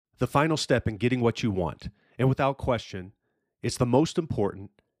the final step in getting what you want. And without question, it's the most important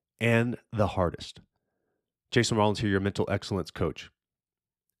and the hardest. Jason Rollins here, your mental excellence coach.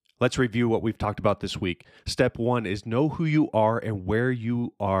 Let's review what we've talked about this week. Step 1 is know who you are and where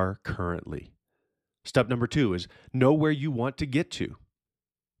you are currently. Step number 2 is know where you want to get to.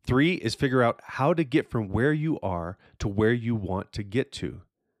 3 is figure out how to get from where you are to where you want to get to.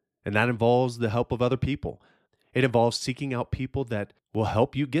 And that involves the help of other people. It involves seeking out people that will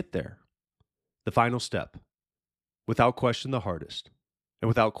help you get there. The final step, without question the hardest, and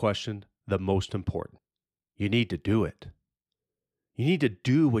without question the most important. You need to do it. You need to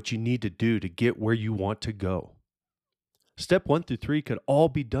do what you need to do to get where you want to go. Step 1 through 3 could all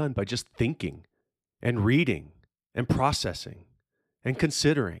be done by just thinking and reading and processing and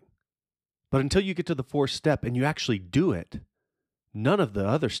considering. But until you get to the 4th step and you actually do it, none of the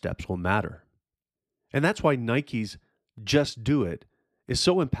other steps will matter. And that's why Nike's Just Do It is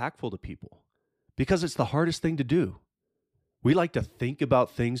so impactful to people, because it's the hardest thing to do. We like to think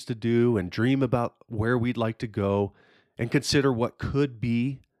about things to do and dream about where we'd like to go and consider what could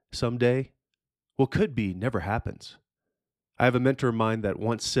be someday. Well, could be never happens. I have a mentor of mine that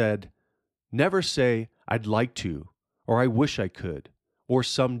once said, never say, I'd like to, or I wish I could, or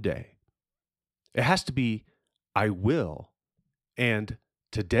someday. It has to be, I will, and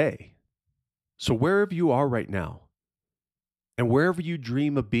today. So wherever you are right now, and wherever you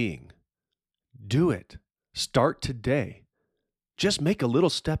dream of being, do it. Start today. Just make a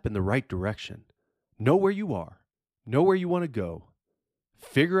little step in the right direction. Know where you are. Know where you want to go.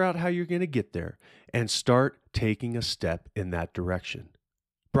 Figure out how you're going to get there, and start taking a step in that direction.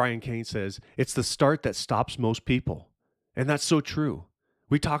 Brian Cain says, it's the start that stops most people. And that's so true.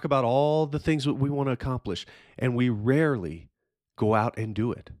 We talk about all the things that we want to accomplish, and we rarely go out and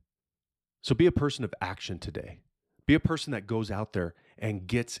do it. So be a person of action today. Be a person that goes out there and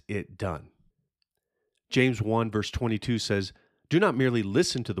gets it done. James 1 verse 22 says, do not merely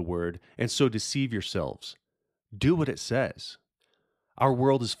listen to the word and so deceive yourselves. Do what it says. Our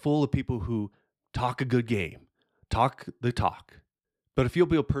world is full of people who talk a good game, talk the talk. But if you'll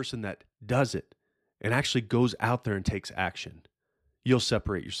be a person that does it and actually goes out there and takes action, you'll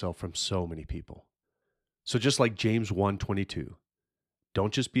separate yourself from so many people. So just like James 1:22,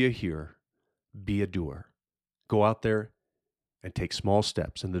 don't just be a hearer, be a doer. Go out there and take small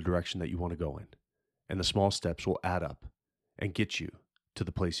steps in the direction that you want to go in. And the small steps will add up and get you to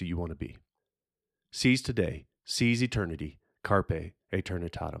the place that you want to be. Seize today, seize eternity, carpe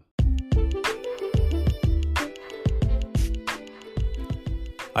eternitatem.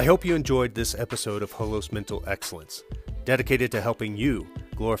 I hope you enjoyed this episode of Holos Mental Excellence, dedicated to helping you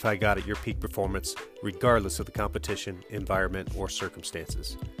glorify God at your peak performance, regardless of the competition, environment, or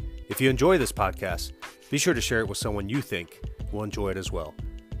circumstances. If you enjoy this podcast, be sure to share it with someone you think will enjoy it as well.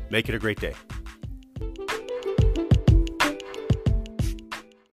 Make it a great day.